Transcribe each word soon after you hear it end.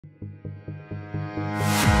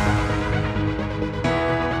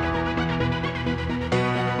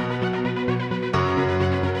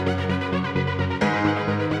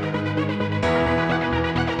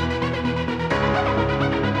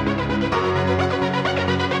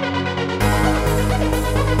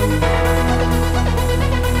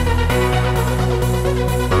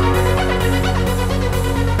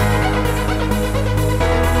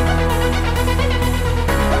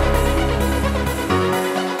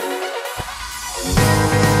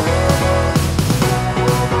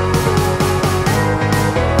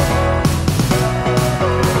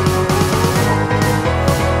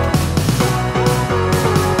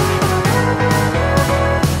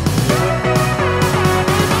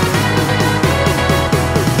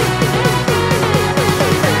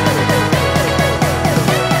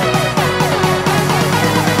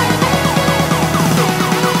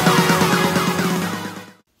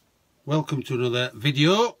Welcome to another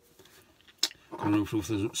video. Going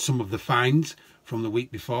through some of the finds from the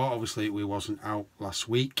week before. Obviously we wasn't out last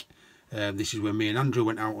week. This is where me and Andrew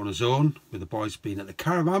went out on his own, with the boys being at the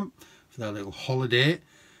caravan for their little holiday.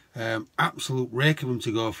 Absolute rake of them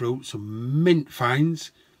to go through. Some mint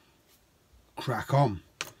finds. Crack on.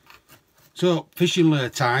 So fishing lure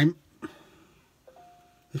time.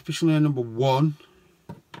 This fishing lure number 1.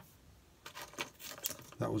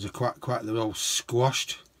 That was a quite the old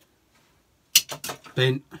squashed.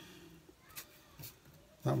 Bin.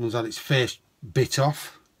 That one's had its face bit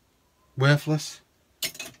off. Worthless.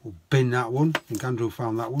 We'll bin that one. I think Andrew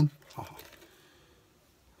found that one. Oh.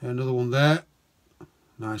 Another one there.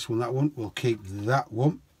 Nice one, that one. We'll keep that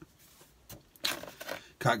one.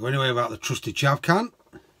 Can't go anywhere without the trusty chav can.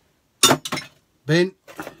 Bin.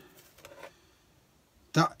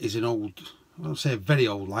 That is an old, I don't say a very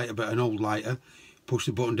old lighter, but an old lighter. Push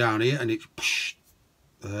the button down here and it's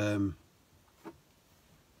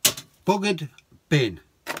buggered. Bin.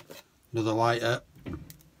 Another lighter.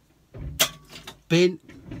 Bin.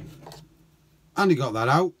 And he got that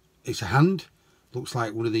out. It's a hand. Looks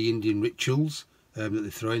like one of the Indian rituals that they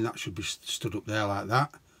throw in. That should be stood up there like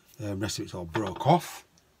that. Rest of it's all broke off.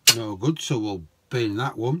 No good, so we'll bin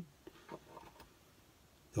that one.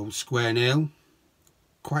 The old square nail.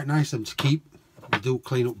 Quite nice them to keep. They do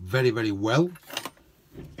clean up very, very well.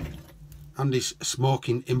 And this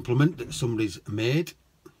smoking implement that somebody's made.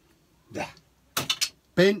 There.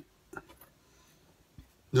 Bin.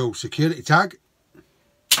 No security tag.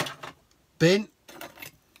 Bin.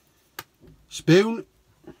 Spoon.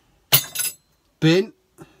 Bin.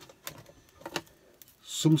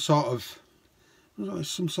 Some sort of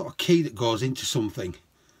key that goes into something.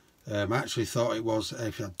 I actually thought it was,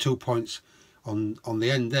 if you had 2 points on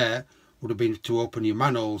the end there, would have been to open your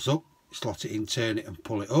manholes up, slot it in, turn it and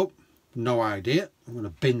pull it up. No idea. I'm going to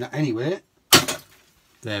bin that anyway.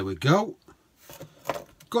 There we go.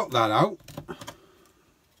 Got that out.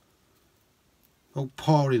 Old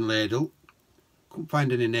pouring ladle. Couldn't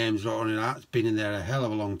find any names or anything like that. It's been in there a hell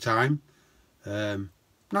of a long time.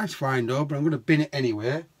 Nice find though, but I'm going to bin it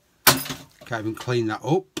anyway. Can't even clean that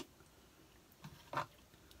up. Like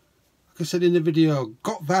I said in the video,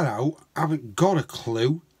 got that out. I haven't got a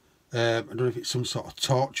clue. I don't know if it's some sort of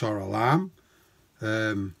torch or alarm.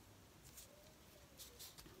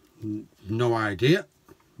 No idea.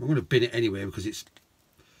 I'm going to bin it anyway because it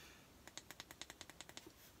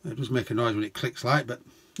does make a noise when it clicks like, but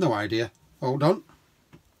no idea. Hold on.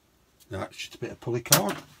 No, it's just a bit of pulley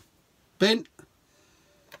cord. Bin.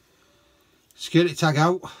 Security tag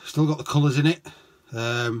out. Still got the colours in it.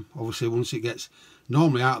 Obviously once it gets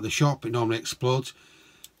normally out of the shop, it normally explodes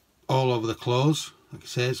all over the clothes. Like it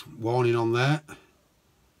says, warning on there.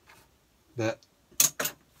 But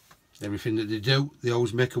everything that they do, they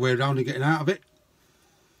always make a way around and getting out of it.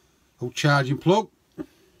 Old charging plug.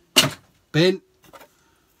 Bin.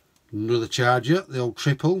 Another charger, the old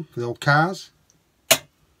triple, the old cars.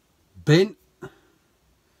 Bin.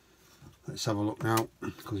 Let's have a look now,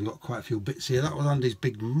 because we've got quite a few bits here. That was Andy's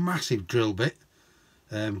big massive drill bit.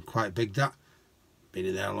 Quite big that. Been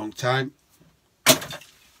in there a long time.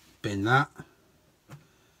 Bin that.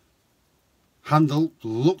 Handle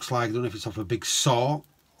looks like, I don't know if it's off a big saw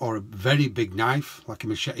or a very big knife, like a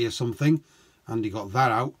machete or something. Andy got that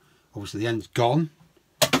out. Obviously the end's gone.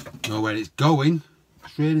 Know where it's going.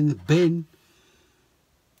 Straight in the bin.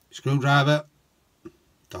 Screwdriver.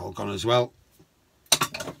 It's all gone as well.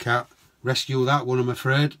 Can't rescue that one, I'm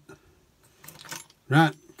afraid.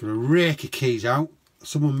 Right, gonna rake your keys out.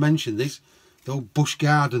 Someone mentioned this, the old Bush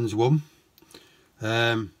Gardens one.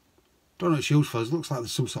 Don't know what it's used for. It looks like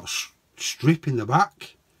there's some sort of strip in the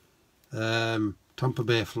back. Tampa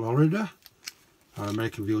Bay, Florida. Our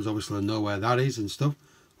American viewers obviously know where that is and stuff.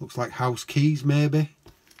 Looks like house keys maybe.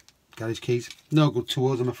 Garage keys. No good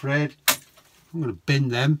towards, I'm afraid. I'm going to bin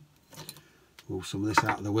them. Move some of this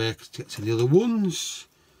out of the way to get to the other ones.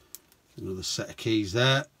 Another set of keys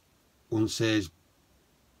there. One says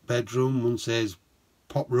bedroom, one says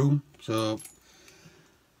pop room. So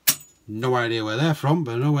no idea where they're from,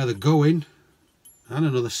 but I know where they're going. And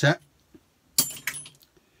another set.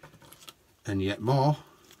 And yet more.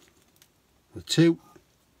 The two.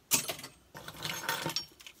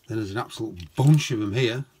 Then there's an absolute bunch of them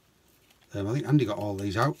here. I think Andy got all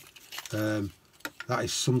these out. That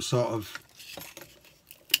is some sort of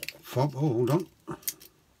fob. Oh, hold on.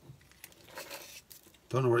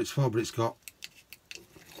 Don't know what it's for, but it's got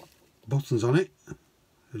buttons on it,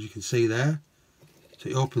 as you can see there. So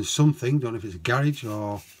it opens something. Don't know if it's a garage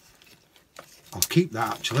or... I'll keep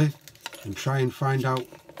that actually and try and find out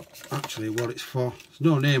actually what it's for. There's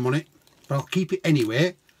no name on it, but I'll keep it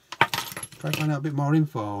anyway. Try and find out a bit more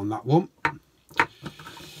info on that one.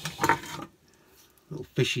 Little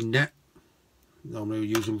fishing net. Normally we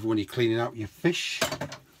use them for when you're cleaning out your fish.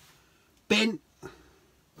 Bin.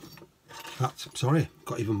 That's, sorry,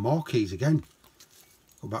 got even more keys again.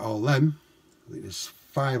 Got about all them. I think there's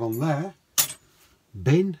 5 on there.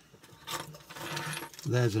 Bin.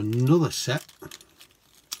 There's another set.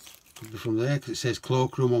 Could be from there because it says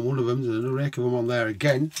cloakroom on one of them. There's another rake of them on there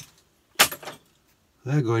again.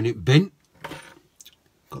 They're going in bin.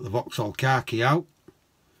 Got the Vauxhall car key out.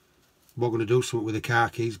 We're going to do something with the car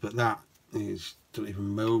keys, but that is doesn't even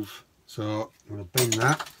move. So I'm going to bin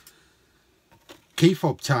that. Key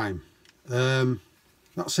fob time. That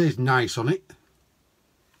says nice on it.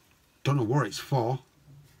 Don't know what it's for.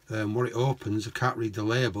 What it opens, I can't read the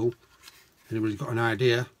label. Anybody's got an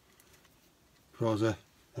idea? Throws a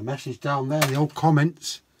message down there, the old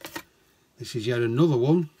comments. This is yet another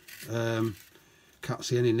one. Can't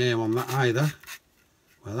see any name on that either.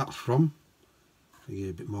 Where that's from. Give you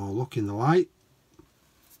a bit more look in the light.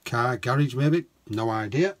 Car garage maybe, no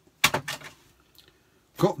idea.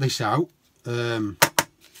 Got this out. Renault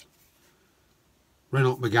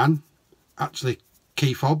Megane, actually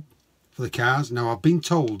key fob for the cars. Now I've been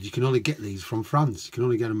told you can only get these from France. You can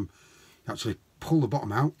only get them, actually pull the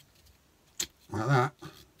bottom out like that.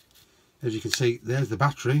 As you can see, there's the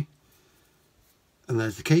battery and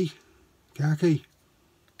there's the key, car key.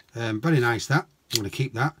 Very nice that. I'm going to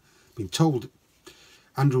keep that. Been told,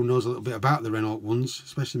 Andrew knows a little bit about the Renault ones,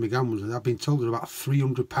 especially the Megane ones. I've been told they're about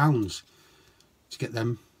 £300 to get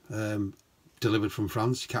them delivered from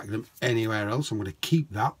France. You can't get them anywhere else. I'm going to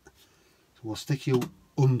keep that. So we'll stick you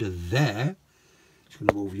under there. Just going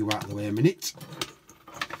to move you out of the way a minute.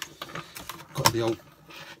 Got the old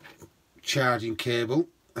charging cable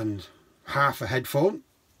and half a headphone.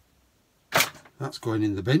 That's going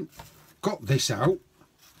in the bin. Got this out.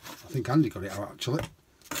 I think Andy got it out actually.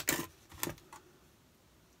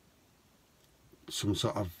 Some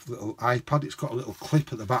sort of little iPad. It's got a little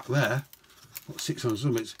clip at the back there. What sits on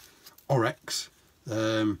some? It's Orex.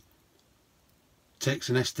 Takes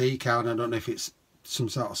an SD card. I don't know if it's some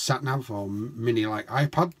sort of sat nav or mini like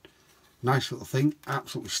iPad. Nice little thing.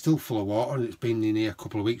 Absolutely still full of water, and it's been in here a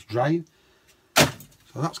couple of weeks drying. So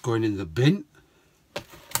that's going in the bin. I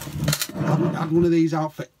haven't had one of these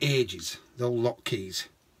out for ages. The old lock keys.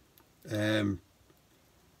 Person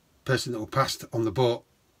that was passed on the boat,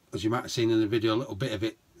 as you might have seen in the video, a little bit of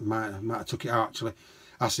it, might have took it out actually.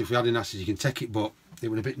 Asked if we had enough, you can take it, but it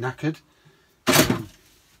was a bit knackered.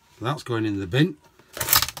 That's going in the bin.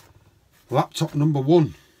 Laptop number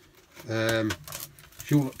 1.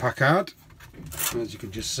 Hewlett Packard, as you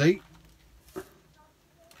can just see.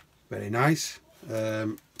 Very nice.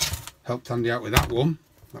 Helped Andy out with that one.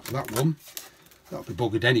 That one. That'll be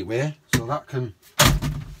buggered anyway, so that can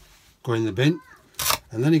go in the bin.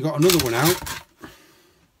 And then he got another one out.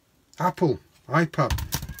 Apple iPad.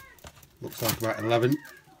 Looks like about 11.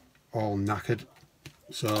 All knackered.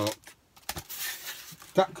 So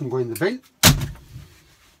that can go in the bin.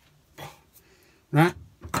 Right.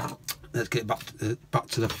 Let's get back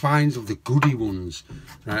to the finds of the goody ones.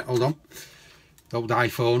 Right, hold on. The old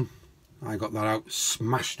iPhone. I got that out,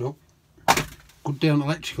 smashed up. Good day on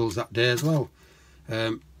electricals that day as well.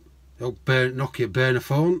 The old Nokia burner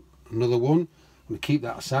phone, another one. I'm going to keep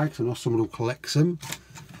that aside because I know someone who collects them.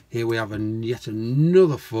 Here we have yet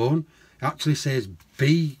another phone. It actually says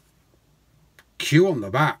BQ on the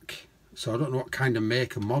back. So I don't know what kind of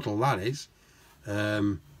make and model that is. I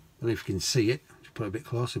don't know if you can see it. Just put it a bit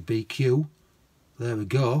closer. BQ. There we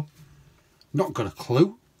go. Not got a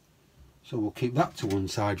clue. So we'll keep that to one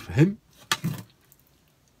side for him.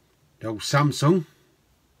 The old Samsung.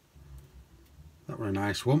 That was a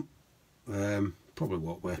nice one. Probably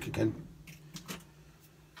won't work again.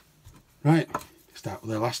 Right, start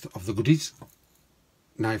with the last of the goodies.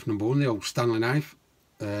 Knife number 1, the old Stanley knife.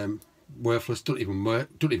 Worthless, don't even work,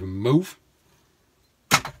 don't even move.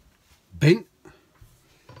 Bin.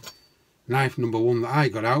 Knife number 1 that I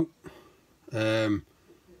got out.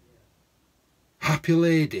 Happy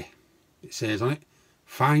Lady, it says on it.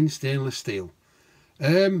 Fine stainless steel.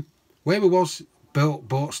 Where we was,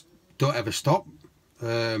 boats don't ever stop,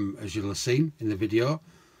 as you'll have seen in the video.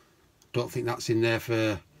 Don't think that's in there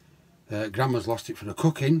for Grandma's lost it for the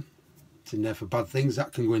cooking. It's in there for bad things.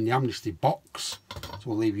 That can go in the amnesty box, so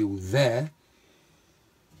we'll leave you there.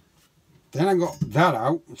 Then I got that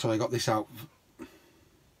out, so I got this out.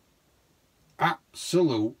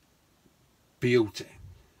 Absolute beauty.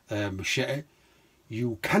 Machete.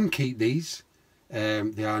 You can keep these.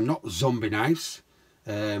 They are not zombie knives,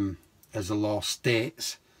 as the law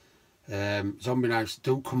states. Zombie knives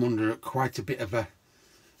do come under quite a bit of a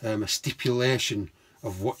stipulation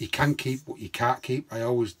of what you can keep, what you can't keep. I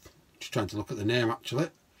always just trying to look at the name actually.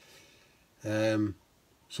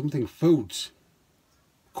 Something foods,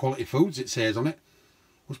 quality foods it says on it.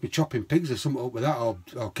 Must be chopping pigs or something up with that,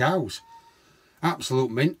 or cows. Absolute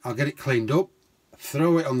mint. I'll get it cleaned up,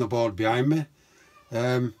 throw it on the board behind me.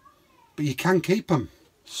 But you can keep them.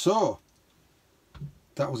 So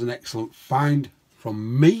that was an excellent find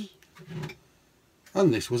from me,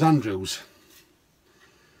 and this was Andrew's.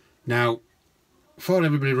 Now, before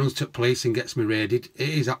everybody runs to the police and gets me raided, it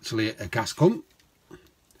is actually a gas gun.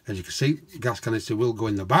 As you can see, the gas canister will go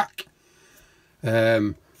in the back.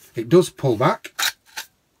 It does pull back.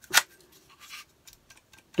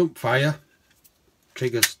 Don't fire.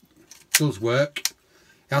 Triggers does work. It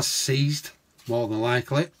has seized, more than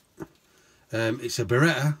likely. It's a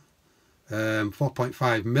Beretta,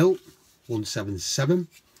 4.5mm, 177.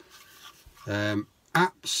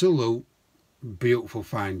 Absolute beautiful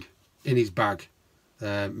find in his bag,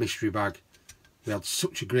 mystery bag. We had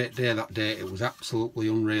such a great day that day, it was absolutely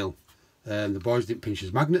unreal. The boys didn't pinch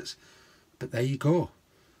his magnets, but there you go.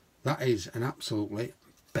 That is an absolutely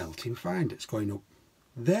belting find. It's going up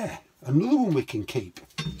there. Another one we can keep.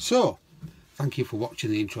 So, thank you for watching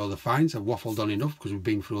the intro of the finds. I've waffled on enough because we've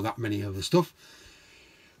been through that many of the stuff.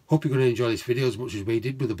 Hope you're going to enjoy this video as much as we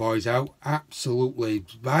did with the boys out. Absolutely,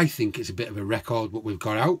 I think it's a bit of a record what we've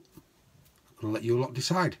got out. I'm going to let you lot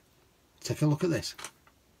decide. Take a look at this.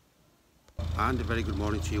 And a very good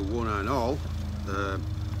morning to you one and all.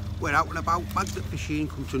 We're out and about, magnet fishing,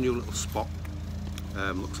 come to a new little spot.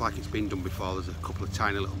 Looks like it's been done before. There's a couple of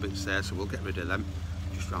tiny little bits there, so we'll get rid of them.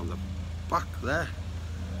 Just round the back there.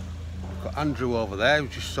 We've got Andrew over there,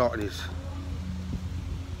 who's just sorting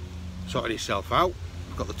himself out.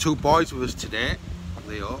 We've got the two boys with us today,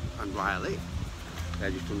 Leo and Riley.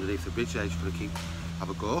 They're just underneath the bridge. They're just going to have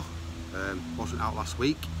a go. Wasn't out last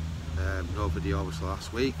week. No video obviously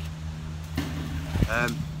last week.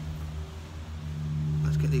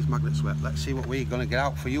 Let's get these magnets wet. Let's see what we're going to get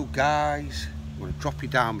out for you guys. I'm going to drop you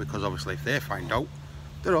down because obviously if they find out,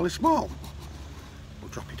 they're only small. We'll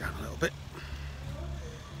drop you down a little bit.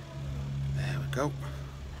 There we go.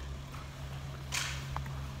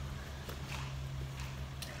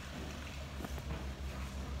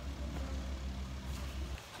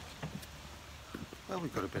 Well,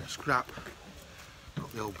 we've got a bit of scrap.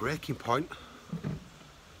 Got the old breaking point.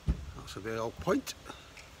 That's a big old point.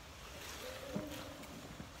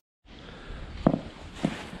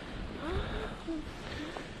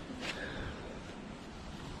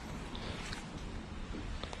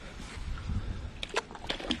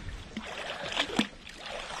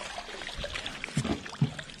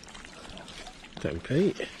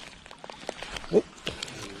 £10p. Oh.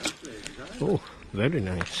 Oh, very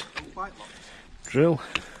nice. Drill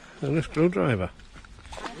and a screwdriver.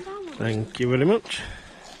 Thank you very much.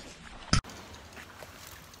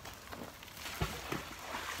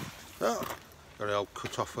 Oh, got an old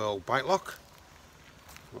cut off old bike lock.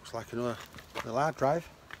 Looks like another little hard drive.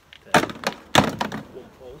 One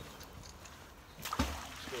pole.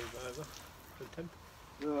 Screwdriver for 10.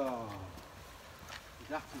 Oh,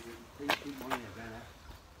 that's a decent money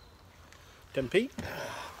again, 10p.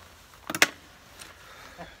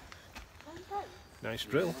 Nice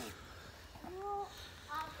drill.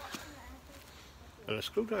 And a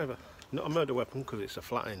screwdriver. Not a murder weapon because it's a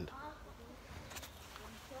flat end.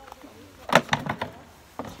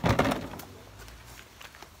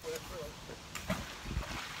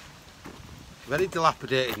 Very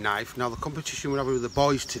dilapidated knife. Now the competition we're having with the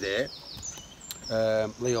boys today,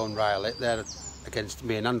 Leo and Riley, they're against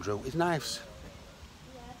me and Andrew, is knives.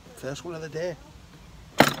 First one of the day.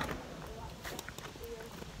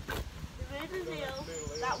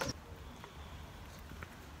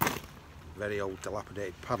 very old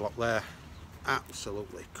dilapidated padlock there,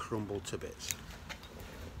 absolutely crumbled to bits.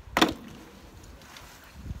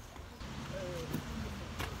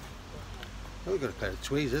 Oh, we've got a pair of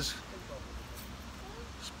tweezers,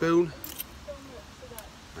 spoon,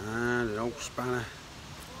 and an old spanner.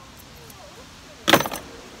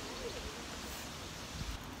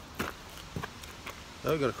 So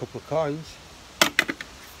we've got a couple of coins,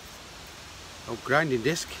 old grinding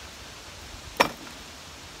disc,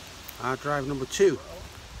 hard drive number 2.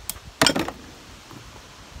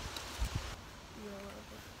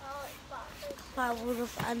 By one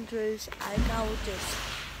of Andrew's ideologies.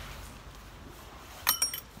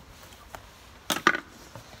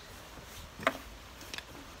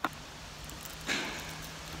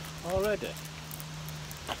 Already.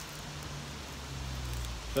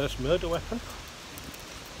 First murder weapon.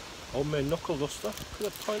 Homemade knuckle duster. Put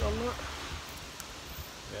a point on that.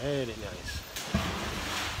 Very nice.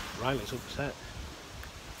 Riley's upset.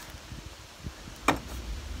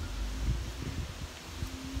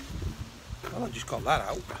 Well, I just got that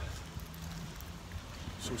out.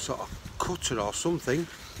 Some sort of cutter or something.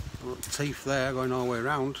 Little teeth there going all the way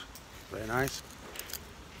around. Very nice.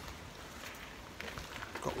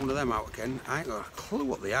 Got one of them out again. I ain't got a clue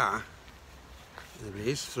what they are. There it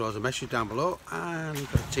is. Throws a message down below and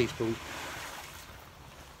got a teaspoon.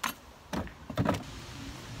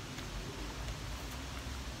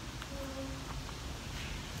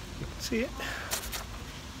 See it?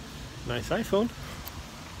 Nice iPhone.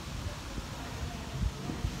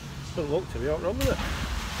 Doesn't look to be out wrong with it.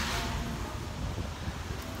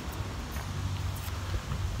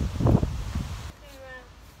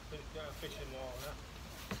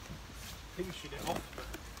 Finishing it off.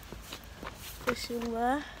 Fishing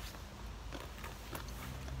there.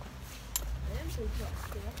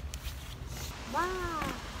 Wow.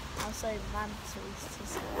 I'll say mantis to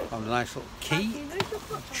say. Oh, a nice little key.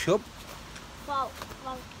 Chub. Well.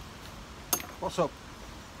 What's up?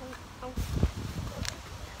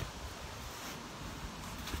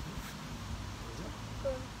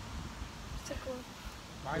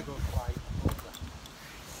 I go fly.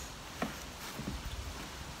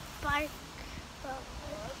 Bye. Hold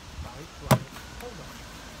on.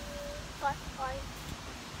 Bye.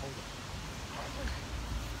 Hold on.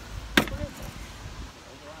 What is it?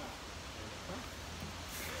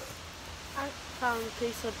 I found a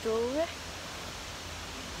piece of jewellery.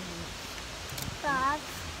 Dad,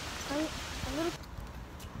 I'm gonna...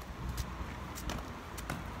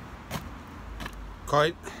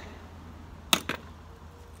 Coin.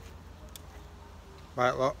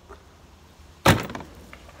 Right lot.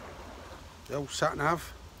 The old sat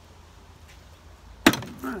nav.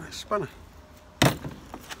 Nice spanner.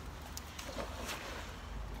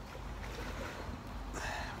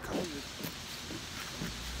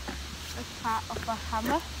 A part of a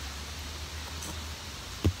hammer.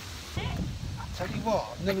 I tell you what,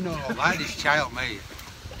 I've never known what like this child, mate.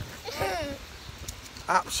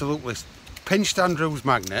 Absolutely pinched Andrew's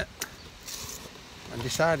magnet and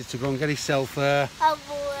decided to go and get himself A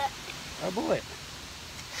bullet. a bullet.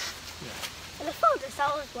 And I found this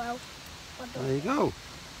out as well. There you go.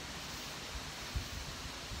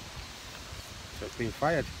 So it's been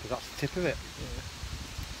fired because that's the tip of it.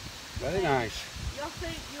 Yeah. Very nice. You're off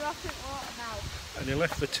in water now. And he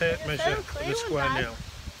left the tape measure in the square nail.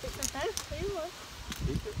 It's a very clean one.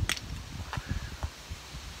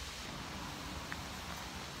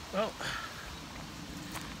 Well,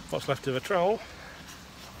 what's left of a trowel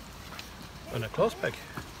and a clothes peg.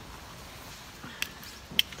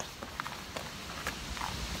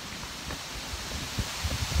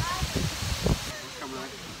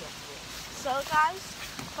 So guys,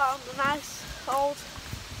 found a nice old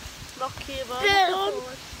Nokia phone,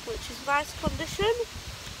 which is nice condition,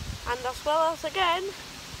 and as well as again,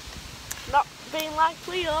 not being like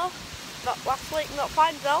Leo, not last week, not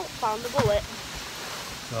find out, found a bullet.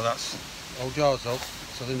 So that's old yours up,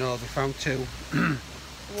 so they know they found 2.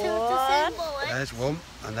 One. There's 1,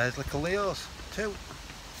 and there's little Leo's 2. 2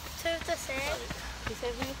 to 6. You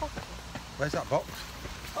save in your pocket? Where's that box?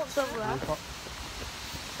 Oh, somewhere.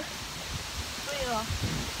 Leo.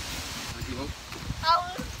 Thank you, look.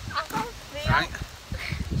 I found Leo. Right.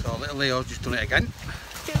 So little Leo's just done it again.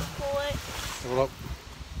 2 bullets. Have a look.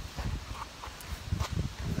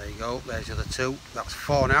 There you go, there's the other 2. That's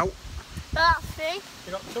 4 now. That's 3.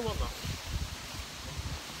 You got 2 on that?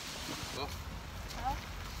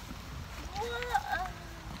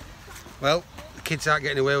 Well, the kids aren't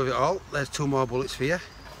getting away with it all. There's 2 more bullets for you.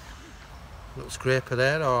 Little scraper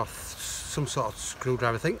there, or some sort of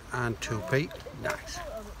screwdriver thing, and 2p. Nice.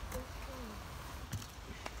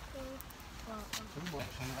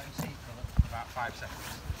 5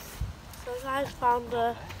 seconds. So guys, found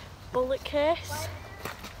a bullet case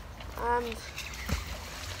and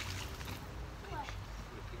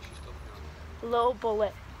a little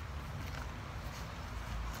bullet.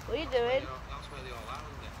 What are you doing? That's where they all are,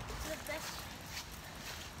 isn't it?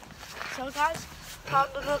 So guys, found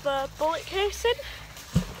another bullet casing.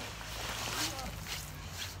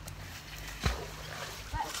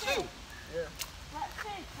 Two.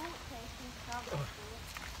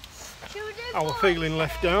 I was feeling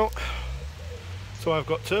left out, so I've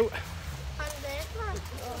got 2.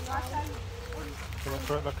 Can I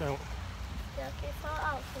throw it back out? Yeah, okay, throw it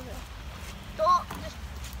out for me. Don't just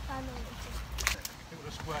stand on it. It would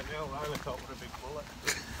have squared me out, I thought it was a big bullet.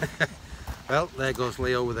 Well, there goes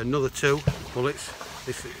Leo with another 2 bullets.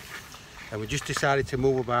 And we just decided to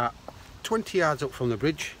move about 20 yards up from the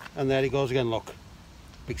bridge, and there he goes again, look.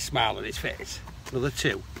 Big smile on his face. Another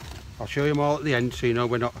 2. I'll show you them all at the end so you know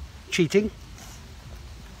we're not cheating.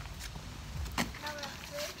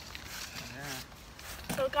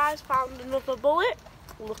 So guys, found another bullet.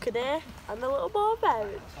 Look at it, and a little ball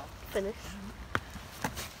bearing. Finish.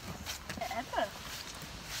 Ever.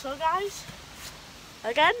 So guys,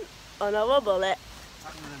 again, another bullet.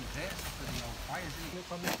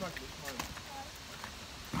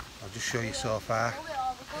 I'll just show you so far,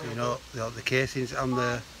 so you know the casings and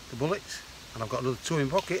the bullets, and I've got another 2 in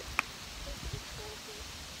pocket.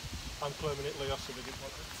 I'm claiming it, Leo said he didn't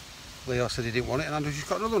want it. Leo said he didn't want it, and Andrew's just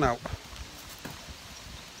got another one out.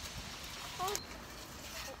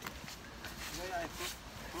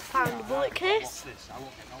 Found the bullet case.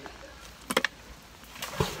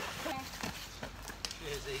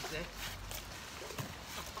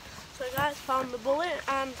 So guys, found the bullet,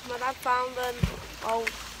 and my dad found an old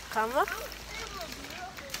camera.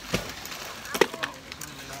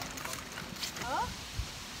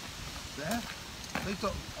 There. Please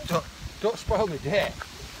don't spoil me day. I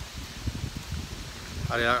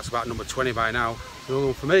think that's about number 20 by now. Another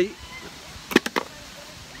one for me.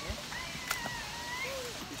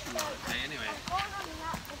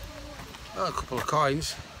 Oh, a couple of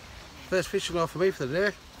coins. First fishing rod for me for the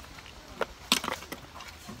day.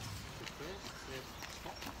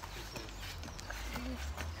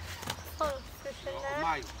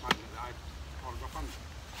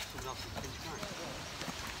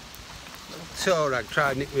 So Rag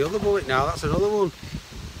tried to nick my other bullet now, that's another one.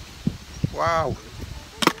 Wow. I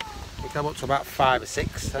think I'm up to about 5 or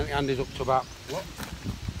 6. I think Andy's up to about what?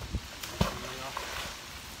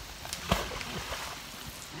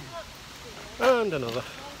 And another.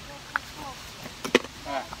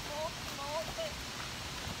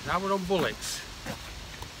 Now we're on bullets.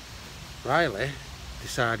 Riley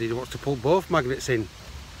decided he wants to pull both magnets in.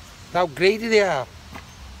 How greedy they are.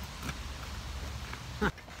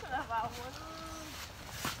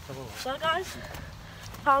 So guys,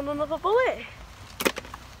 found another bullet.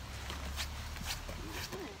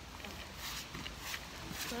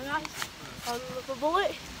 So guys, found another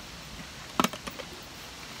bullet.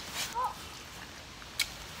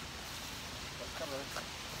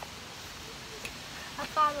 I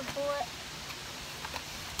found a bullet.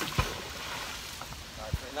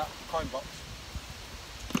 Right, put in that coin box.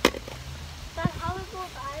 That's how many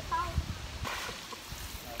bullets I found.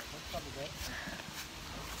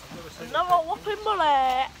 Another whopping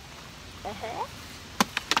bullet. Oh, I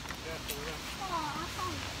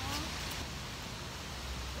found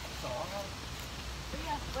one.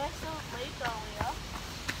 Yeah, where's the blade down here?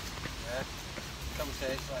 Yeah. Come and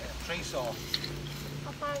say it's like a tree saw. I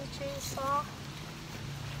found a tree saw.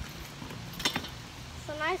 It's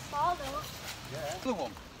a nice saw though. Yeah. Another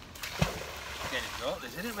one. Getting got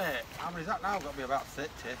this, isn't it, mate? How many is that now? Got to be about 30.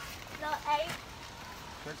 No, 8.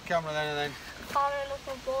 Go to the camera then and then. Found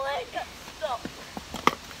another bullet. Get stuck.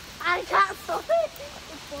 I can't stop it.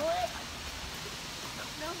 The bullet.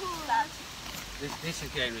 No bullet. This is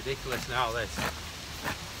getting ridiculous now, this.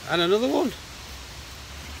 And another one.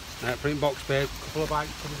 Right, put it in box, babe. Couple of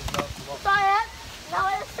bites coming as well. Sorry, now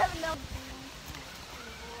it's 7 now.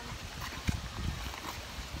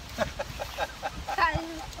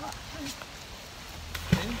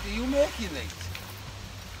 Are you making these?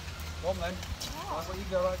 Come on then. That's what you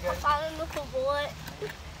go again. I found another bullet.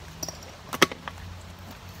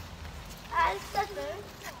 And 7.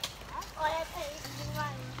 Oh, yeah, it's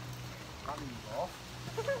right. Can't leave off.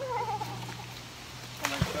 Come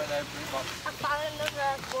on, put it down, put it in box. I found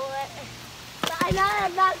another bullet. But I know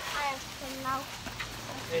I'm not tired now.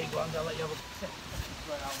 There you go, I'll let you have a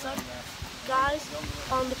So, guys,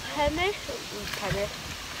 on the penny.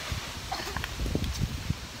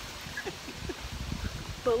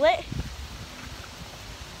 Bullet.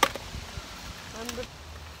 And the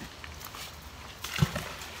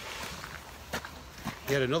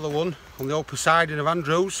Here another one on the old Poseidon of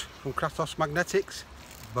Andrews from Kratos Magnetics.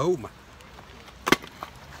 Boom.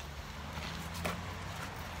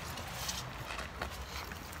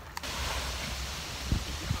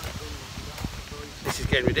 This is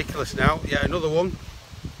getting ridiculous now. Yeah, another one.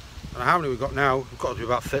 I don't know how many we've got now. We've got to be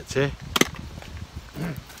about 30.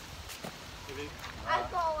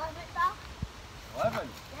 I've got 11 now. 11?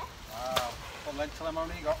 Yeah. Wow. Well then, tell them how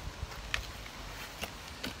many you got.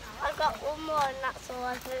 I've got one more and that's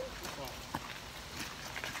 11.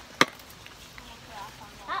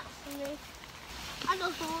 That's me.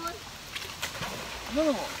 Another one.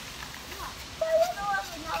 Another one?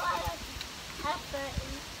 I have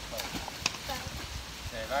 13.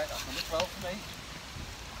 Okay, right, that's number 12 for me.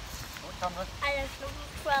 What camera? I have number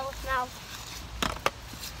 12 now.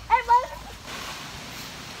 Hey, man!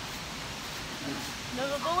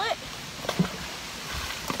 Another bullet.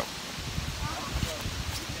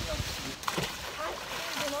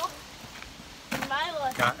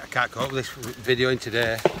 I can't cope with this video in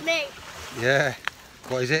today. Me. Yeah.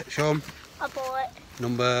 What is it? Show 'em. A bullet.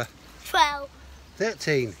 Number 12.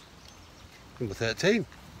 13. Number 13.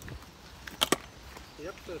 You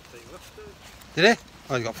have 13 left, don't you? Did he?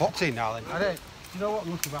 Oh, he's got 14 now then. I don't. You know what?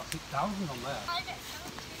 There must be about 6,000 on there.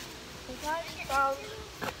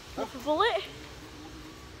 Found a bullet.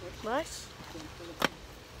 Nice.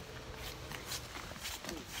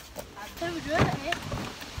 So we do it here.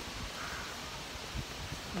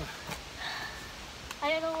 I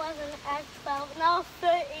had 11, I had 12, now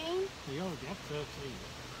 13. You already have 13.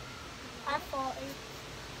 I have 14.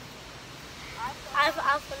 I've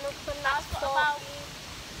enough and that's 14.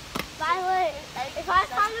 Violet, if I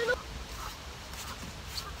find enough.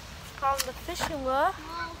 Found the fishing lure.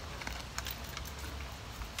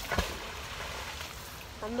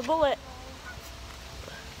 And the bullet.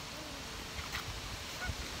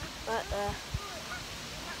 Right there.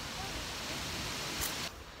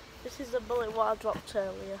 This is the bullet what I dropped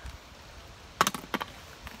earlier.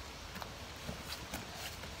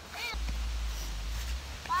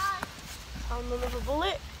 Found another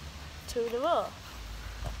bullet. 2 in a row.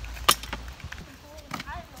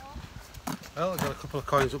 Well, I've got a couple of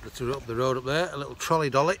coins up the road up there. A little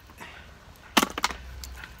trolley dolly.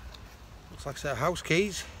 Looks like a set of house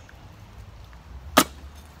keys.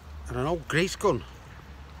 And an old grease gun.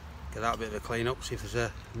 Get that a bit of a clean up, see if there's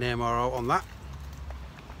a name or out on that.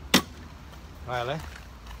 Riley.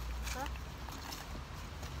 Huh?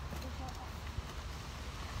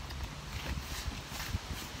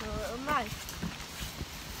 A little knife.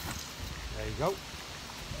 There you go.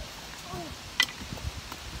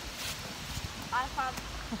 I found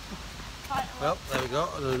quite a lot. Well, there we go.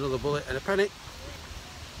 And another bullet and a penny.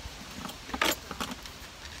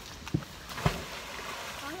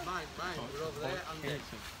 Mine. We're over there.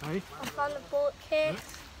 Hey? I found a bullet case.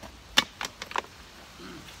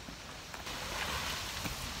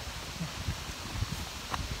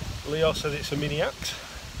 Leo said it's a mini axe.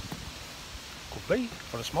 Could be,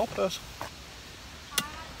 for a small person.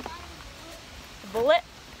 A bullet.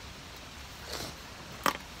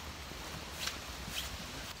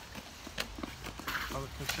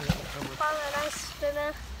 Found a nice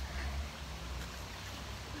spinner.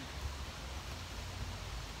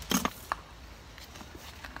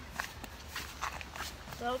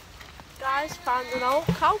 So, guys, found an old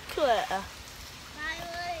calculator.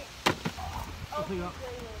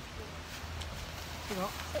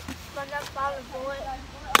 My dad found a bullet.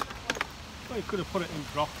 Well, you could have put it in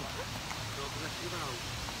properly.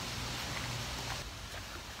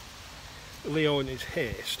 Leo in his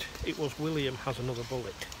haste, it was William has another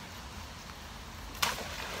bullet.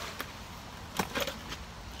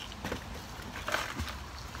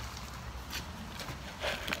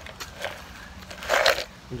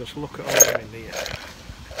 And just look at all them in here.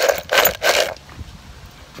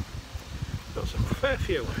 That's a fair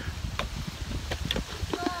few.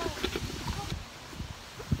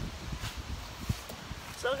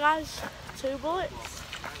 So guys, 2 bullets.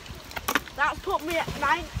 That's put me at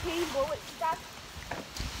 19 bullets, Dad.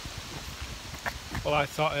 Well, I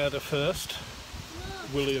thought I had a first.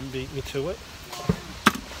 William beat me to it.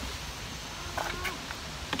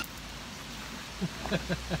 There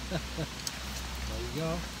you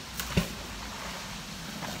go.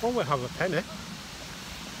 Well, we have a penny.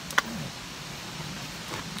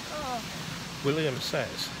 Oh, William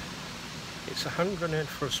says it's a hand grenade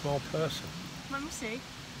for a small person. let me see.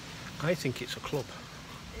 I think it's a club,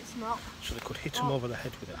 It's not. so they could hit him Oh. over the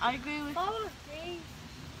head with it. I agree with you.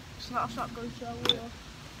 It's not a shotgun shell.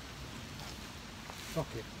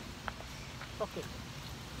 Pocket. Pocket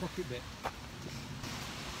bit.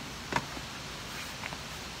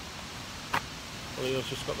 Leo's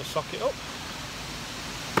just got the socket up.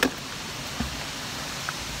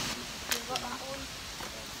 You've got that one.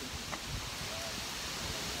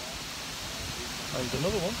 And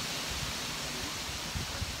another one.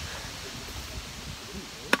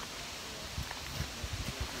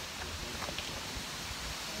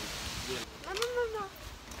 No.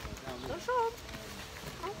 Don't show 'em.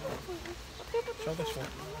 Show this one.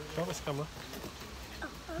 Show this camera.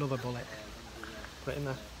 Another bullet. Put it in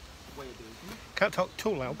there. Can't talk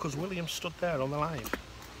too loud because William stood there on the live.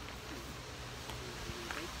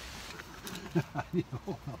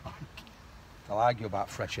 They'll argue about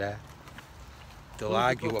fresh air. They'll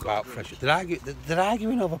argue about fresh air. They're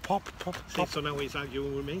arguing over pop. See, so now he's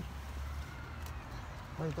arguing with me.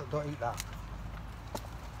 Well, don't eat that.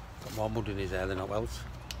 Got more mud in his hair than what else.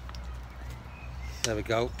 There we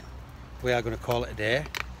go. We are going to call it a day.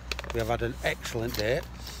 We have had an excellent day,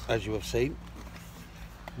 as you have seen.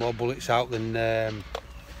 More bullets out than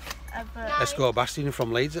Esco Bastion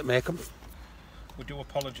from Leeds at Macomb. We do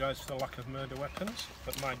apologise for the lack of murder weapons,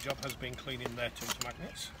 but my job has been cleaning their tooth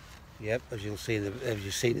magnets. Yep, as you'll see, as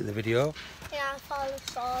you've seen in the video. Yeah, I found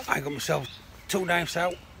the sword. I got myself 2 knives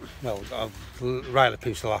out. Well, Riley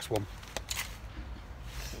pinched the last one.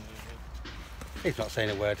 He's not saying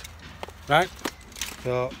a word. Right,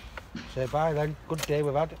 so say bye then. Good day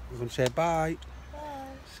we've had. We're going to say bye. Bye.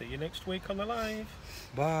 See you next week on the live.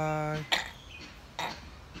 Bye.